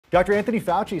Dr. Anthony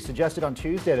Fauci suggested on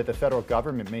Tuesday that the federal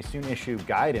government may soon issue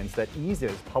guidance that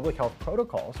eases public health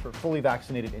protocols for fully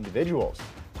vaccinated individuals.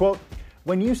 Quote,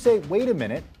 "When you say, wait a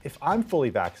minute, if I'm fully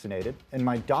vaccinated and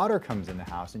my daughter comes in the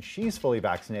house and she's fully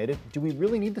vaccinated, do we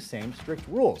really need the same strict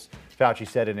rules?" Fauci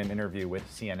said in an interview with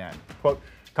CNN. Quote,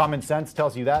 "Common sense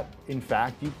tells you that, in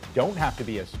fact, you don't have to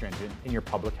be as stringent in your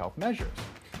public health measures."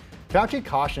 Fauci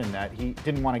cautioned that he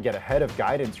didn't want to get ahead of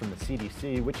guidance from the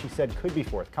CDC, which he said could be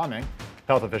forthcoming.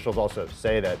 Health officials also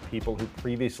say that people who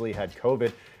previously had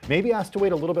COVID may be asked to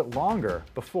wait a little bit longer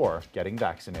before getting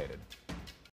vaccinated.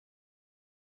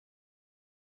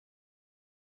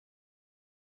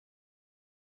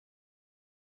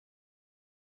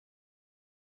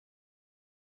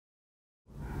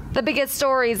 The biggest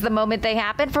stories the moment they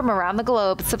happen from around the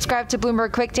globe. Subscribe to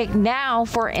Bloomberg Quicktake now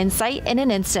for insight in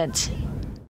an instant.